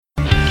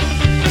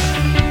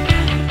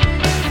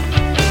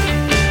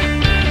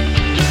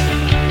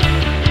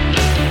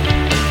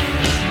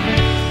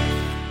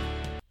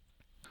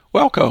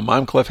Welcome,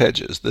 I'm Cliff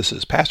Hedges. This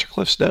is Pastor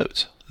Cliff's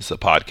Notes. This is a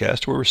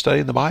podcast where we're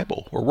studying the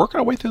Bible. We're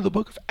working our way through the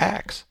book of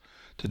Acts.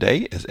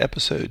 Today is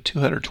episode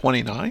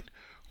 229.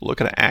 We're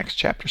looking at Acts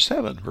chapter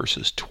 7,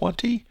 verses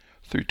 20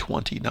 through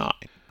 29.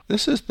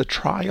 This is the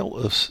trial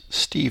of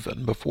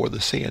Stephen before the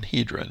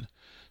Sanhedrin.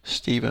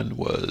 Stephen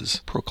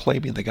was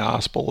proclaiming the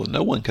gospel and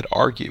no one could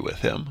argue with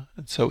him,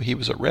 and so he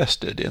was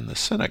arrested in the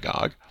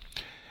synagogue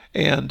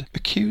and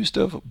accused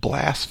of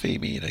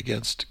blaspheming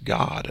against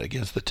God,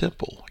 against the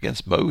temple,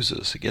 against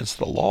Moses, against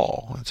the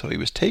law. And so he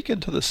was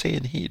taken to the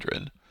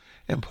Sanhedrin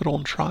and put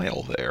on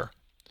trial there.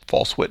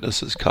 False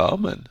witnesses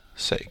come and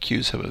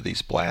accuse him of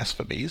these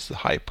blasphemies. The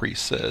high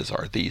priest says,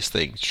 "Are these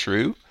things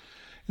true?"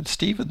 And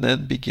Stephen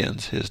then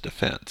begins his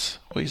defense.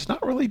 Well, he's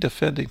not really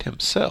defending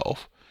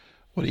himself.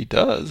 What he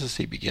does is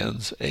he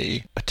begins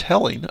a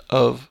telling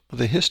of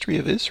the history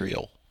of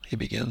Israel. He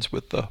begins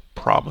with the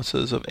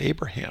promises of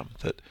Abraham,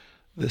 that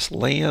this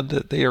land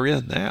that they are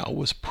in now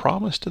was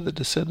promised to the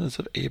descendants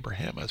of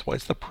Abraham. That's why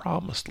it's the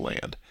promised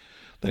land.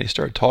 Then he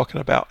started talking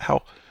about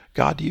how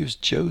God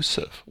used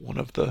Joseph, one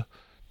of the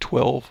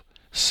 12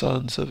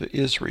 sons of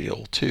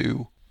Israel,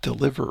 to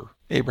deliver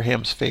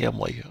Abraham's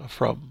family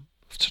from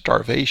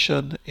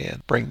starvation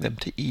and bring them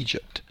to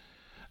Egypt.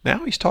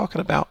 Now he's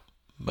talking about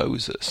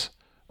Moses.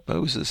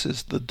 Moses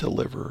is the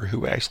deliverer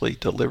who actually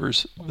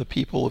delivers the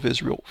people of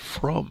Israel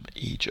from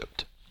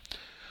Egypt.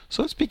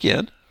 So let's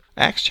begin.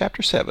 Acts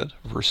chapter 7,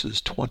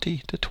 verses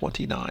 20 to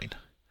 29.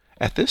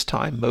 At this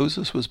time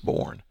Moses was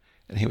born,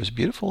 and he was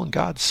beautiful in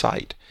God's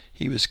sight.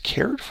 He was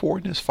cared for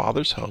in his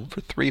father's home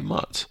for 3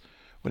 months.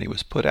 When he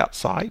was put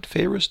outside,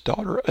 Pharaoh's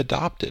daughter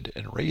adopted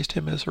and raised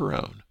him as her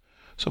own.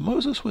 So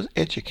Moses was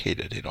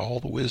educated in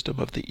all the wisdom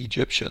of the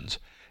Egyptians,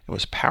 and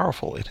was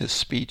powerful in his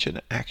speech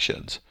and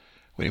actions.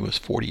 When he was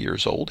 40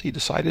 years old, he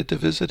decided to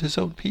visit his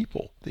own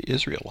people, the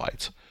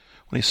Israelites.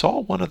 When he saw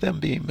one of them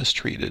being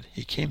mistreated,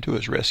 he came to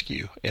his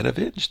rescue and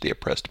avenged the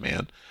oppressed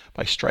man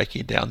by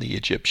striking down the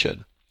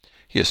Egyptian.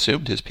 He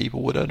assumed his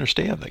people would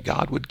understand that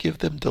God would give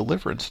them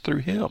deliverance through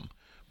him,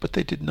 but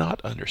they did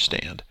not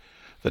understand.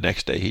 The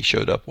next day he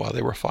showed up while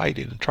they were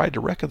fighting and tried to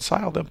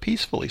reconcile them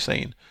peacefully,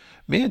 saying,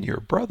 "Men,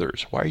 you're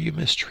brothers. Why are you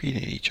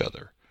mistreating each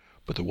other?"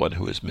 But the one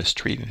who was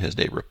mistreating his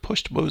neighbor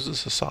pushed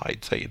Moses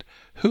aside, saying,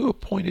 "Who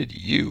appointed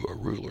you a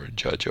ruler and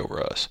judge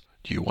over us?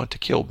 Do you want to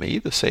kill me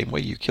the same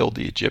way you killed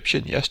the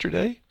Egyptian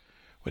yesterday?"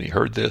 When he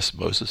heard this,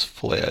 Moses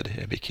fled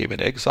and became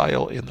an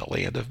exile in the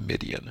land of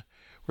Midian,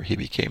 where he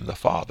became the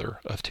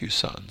father of 2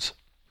 sons.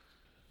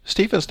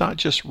 Stephen's not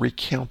just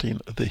recounting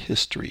the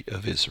history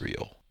of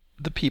Israel.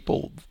 The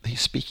people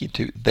he's speaking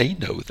to, they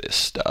know this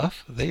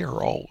stuff. They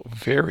are all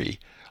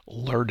very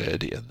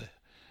learned in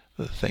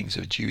the things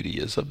of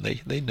Judaism.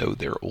 They know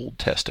their Old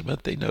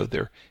Testament. They know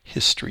their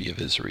history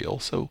of Israel.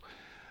 So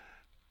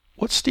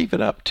what's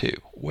Stephen up to?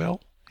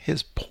 Well,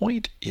 his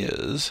point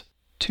is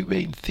 2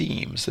 main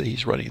themes that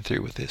he's running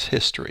through with his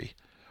history.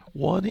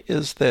 One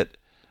is that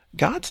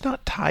God's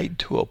not tied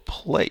to a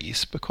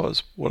place,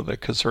 because one of the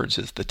concerns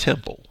is the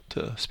temple.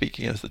 To speak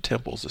against the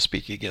temple is to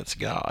speak against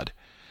God.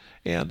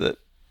 And that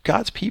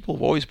God's people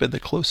have always been the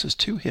closest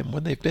to him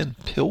when they've been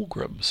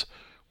pilgrims,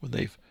 when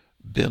they've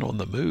been on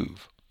the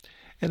move.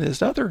 And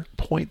his other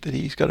point that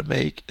he's going to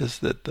make is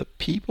that the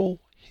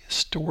people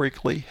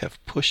historically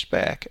have pushed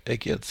back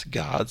against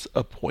God's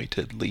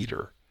appointed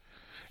leader.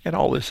 And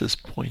all this is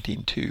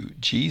pointing to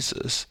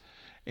Jesus,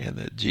 and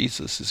that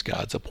Jesus is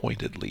God's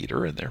appointed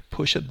leader, and they're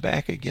pushing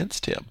back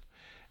against him.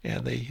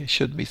 And they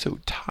shouldn't be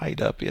so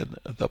tied up in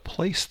the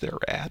place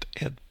they're at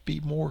and be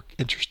more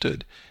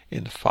interested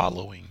in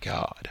following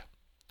God.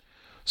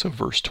 So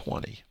verse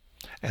 20.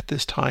 At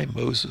this time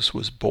Moses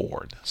was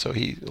born. So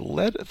he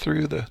led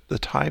through the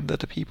time that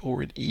the people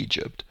were in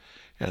Egypt.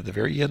 And at the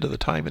very end of the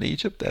time in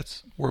Egypt,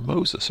 that's where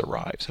Moses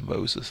arrives, and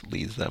Moses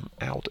leads them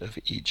out of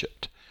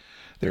Egypt.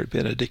 There had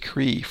been a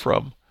decree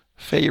from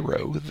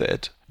Pharaoh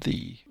that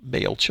the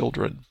male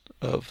children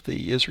of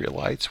the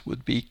Israelites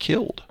would be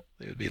killed.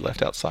 They would be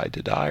left outside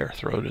to die or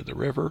thrown in the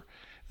river.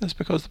 And that's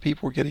because the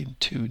people were getting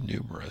too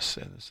numerous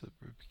and it's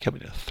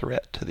becoming a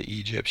threat to the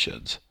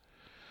Egyptians.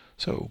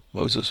 So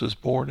Moses was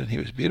born, and he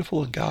was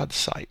beautiful in God's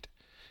sight.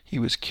 He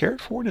was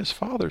cared for in his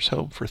father's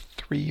home for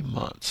 3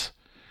 months.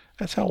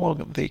 That's how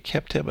long they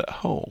kept him at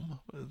home.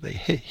 They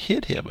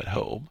hid him at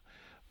home,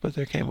 but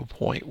there came a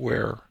point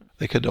where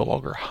they could no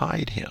longer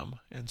hide him,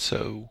 and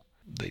so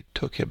they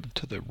took him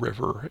to the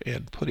river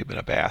and put him in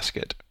a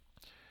basket.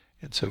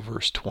 And so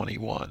verse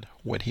 21,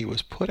 when he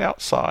was put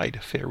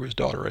outside, Pharaoh's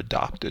daughter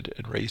adopted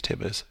and raised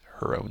him as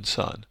her own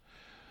son.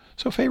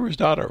 So Pharaoh's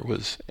daughter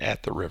was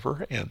at the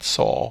river and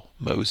saw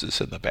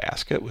Moses in the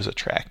basket, was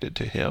attracted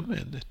to him,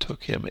 and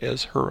took him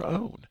as her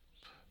own.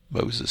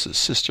 Moses'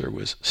 sister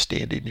was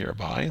standing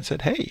nearby and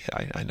said, "Hey,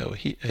 I know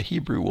a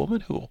Hebrew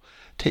woman who will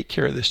take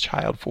care of this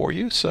child for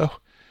you." So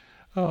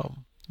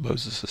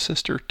Moses'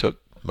 sister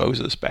took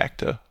Moses back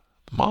to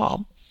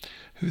mom,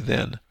 who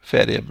then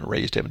fed him and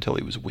raised him until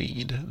he was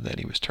weaned, and then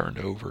he was turned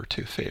over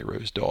to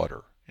Pharaoh's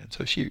daughter. And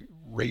so she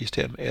raised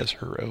him as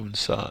her own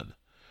son.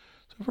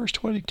 So Verse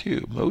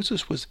 22,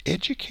 Moses was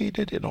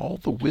educated in all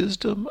the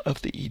wisdom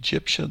of the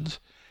Egyptians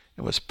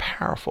and was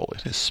powerful in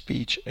his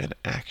speech and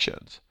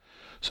actions.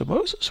 So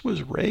Moses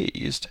was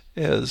raised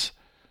as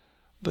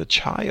the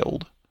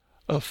child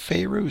of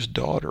Pharaoh's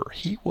daughter.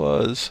 He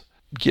was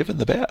given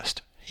the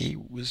best. He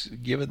was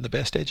given the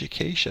best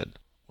education.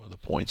 One of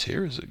the points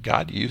here is that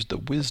God used the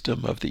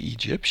wisdom of the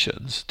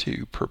Egyptians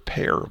to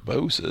prepare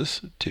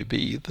Moses to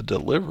be the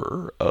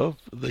deliverer of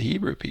the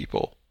Hebrew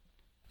people.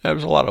 There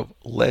was a lot of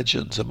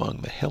legends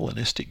among the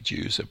Hellenistic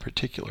Jews in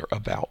particular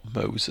about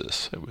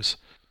Moses. It was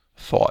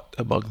thought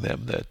among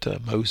them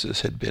that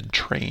Moses had been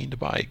trained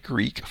by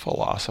Greek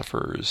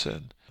philosophers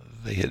and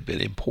they had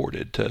been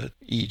imported to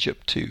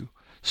Egypt to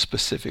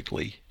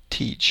specifically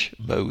teach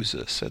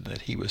Moses, and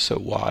that he was so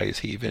wise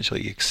he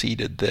eventually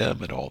exceeded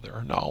them in all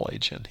their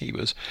knowledge, and he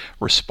was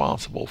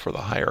responsible for the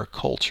higher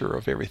culture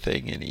of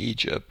everything in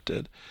Egypt.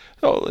 And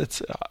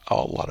it's a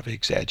lot of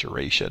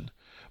exaggeration,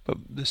 but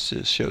this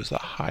just shows the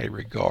high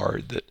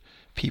regard that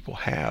people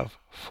have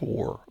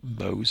for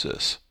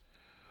Moses.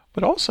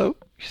 But also,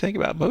 you think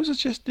about Moses,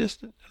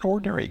 just an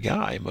ordinary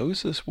guy.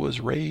 Moses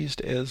was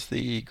raised as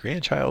the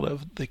grandchild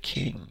of the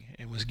king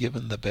and was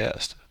given the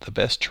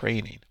best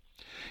training.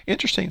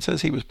 Interesting, it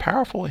says he was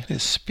powerful in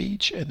his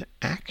speech and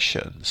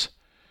actions.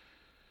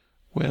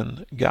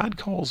 When God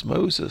calls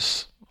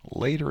Moses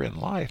later in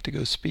life to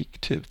go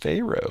speak to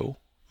Pharaoh,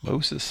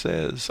 Moses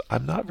says,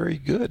 I'm not very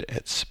good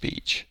at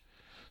speech.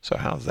 So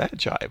how does that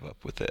jive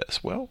up with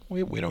this? Well,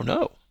 we don't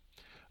know.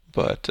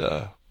 But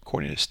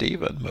according to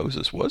Stephen,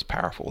 Moses was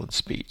powerful in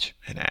speech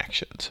and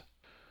actions.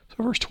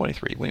 So verse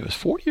 23, when he was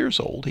 40 years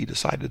old, he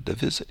decided to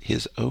visit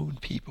his own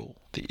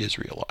people, the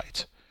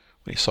Israelites.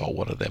 When he saw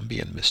one of them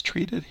being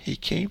mistreated, he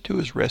came to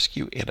his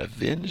rescue and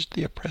avenged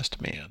the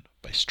oppressed man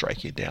by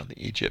striking down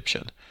the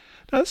Egyptian.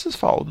 Now this is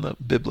following the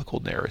biblical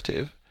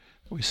narrative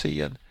we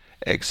see in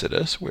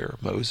Exodus, where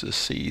Moses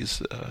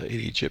sees an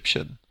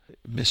Egyptian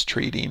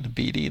mistreating,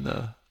 beating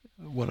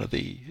one of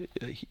the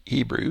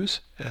Hebrews.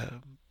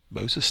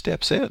 Moses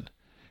steps in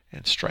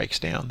and strikes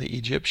down the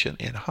Egyptian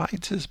and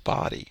hides his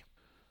body.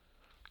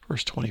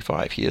 Verse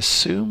 25, he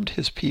assumed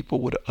his people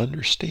would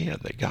understand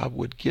that God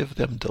would give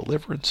them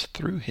deliverance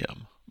through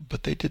him,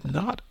 but they did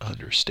not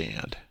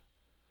understand.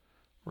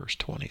 Verse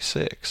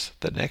 26,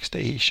 the next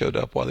day he showed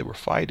up while they were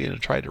fighting and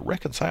tried to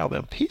reconcile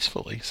them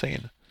peacefully,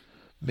 saying,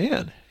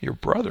 Men, you're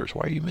brothers,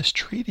 why are you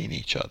mistreating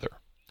each other?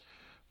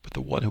 But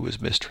the one who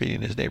was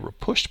mistreating his neighbor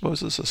pushed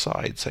Moses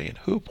aside, saying,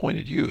 Who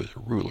appointed you as a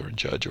ruler and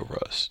judge over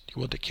us? Do you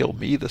want to kill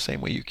me the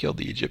same way you killed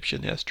the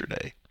Egyptian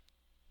yesterday?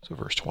 So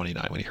verse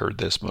 29, when he heard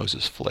this,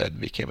 Moses fled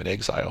and became an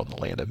exile in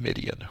the land of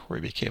Midian, where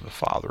he became a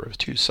father of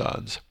 2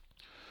 sons.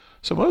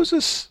 So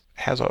Moses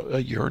has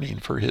a yearning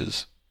for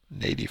his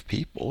native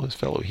people, his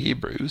fellow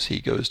Hebrews. He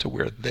goes to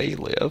where they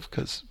live,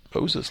 because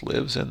Moses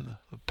lives in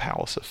the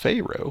palace of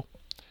Pharaoh,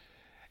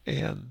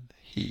 and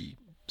he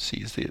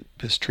sees the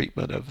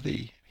mistreatment of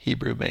the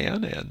Hebrew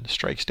man and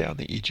strikes down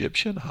the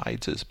Egyptian,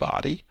 hides his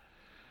body.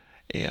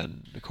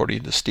 And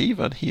according to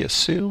Stephen, he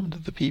assumed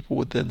the people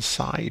would then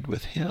side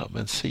with him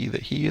and see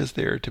that he is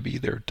there to be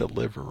their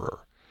deliverer.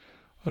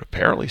 But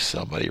apparently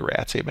somebody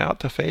rats him out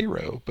to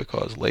Pharaoh,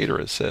 because later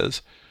it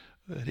says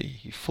that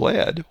he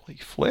fled. He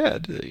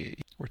fled,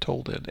 we're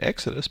told in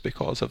Exodus,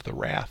 because of the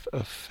wrath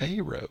of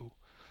Pharaoh.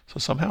 So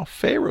somehow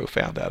Pharaoh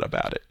found out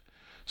about it.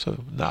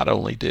 So not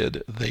only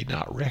did they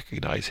not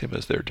recognize him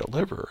as their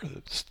deliverer,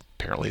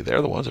 apparently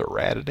they're the ones that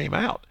ratted him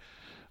out,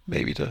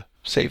 maybe to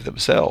save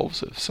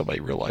themselves if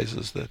somebody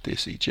realizes that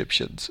this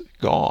Egyptian's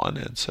gone,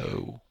 and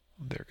so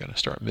they're going to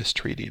start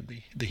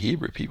mistreating the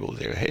Hebrew people.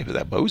 They go, hey, but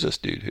that Moses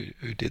dude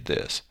who did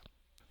this.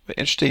 But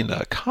interesting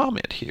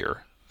comment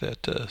here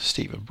that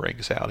Stephen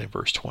brings out in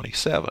verse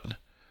 27.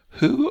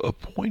 Who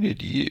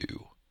appointed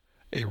you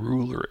a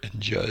ruler and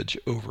judge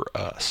over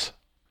us?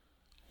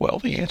 Well,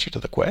 the answer to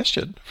the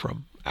question,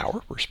 from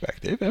our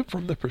perspective and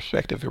from the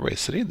perspective of everybody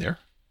sitting there,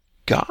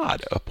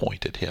 God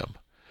appointed him.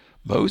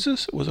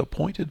 Moses was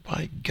appointed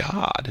by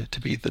God to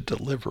be the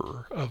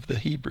deliverer of the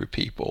Hebrew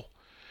people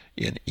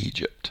in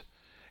Egypt.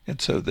 And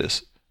so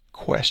this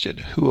question,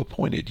 who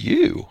appointed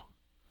you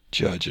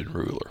judge and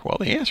ruler? Well,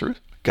 the answer is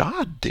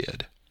God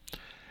did.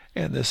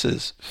 And this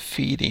is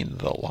feeding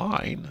the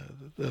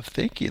line of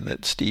thinking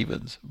that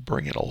Stephen's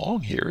bringing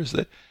along here, is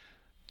that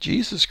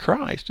Jesus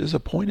Christ is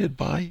appointed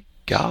by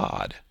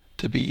God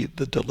to be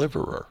the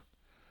deliverer.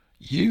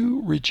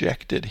 You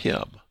rejected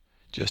him,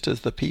 just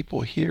as the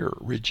people here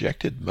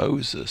rejected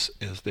Moses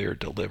as their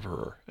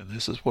deliverer. And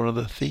this is one of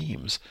the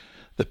themes.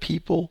 The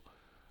people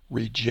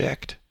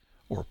reject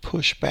or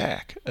push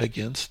back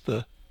against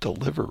the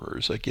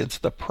deliverers,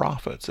 against the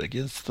prophets,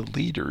 against the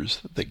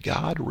leaders that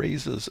God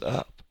raises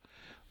up.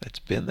 That's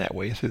been that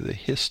way through the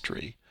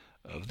history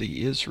of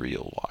the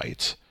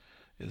Israelites,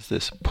 is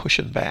this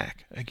pushing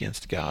back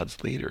against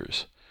God's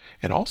leaders.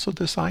 And also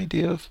this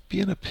idea of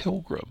being a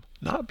pilgrim,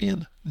 not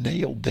being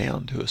nailed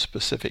down to a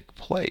specific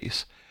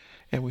place.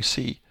 And we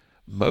see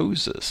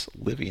Moses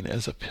living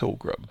as a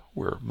pilgrim,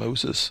 where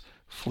Moses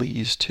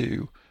flees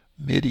to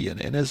Midian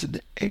and is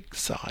an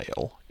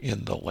exile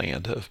in the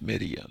land of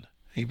Midian.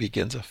 He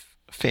begins a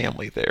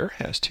family there,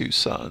 has 2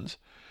 sons.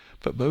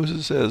 But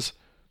Moses as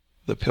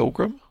the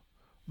pilgrim,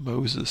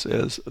 Moses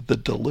as the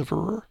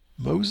deliverer,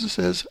 Moses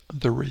as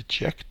the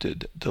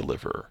rejected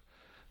deliverer.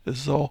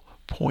 This is all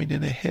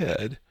pointing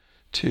ahead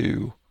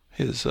to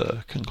his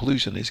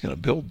conclusion he's going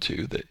to build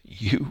to, that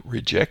you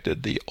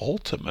rejected the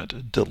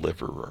ultimate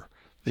deliverer,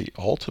 the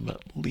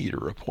ultimate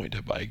leader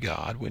appointed by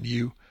God when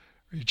you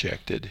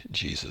rejected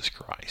Jesus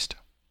Christ.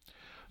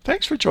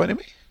 Thanks for joining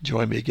me.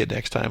 Join me again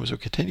next time as we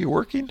continue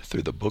working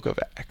through the book of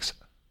Acts.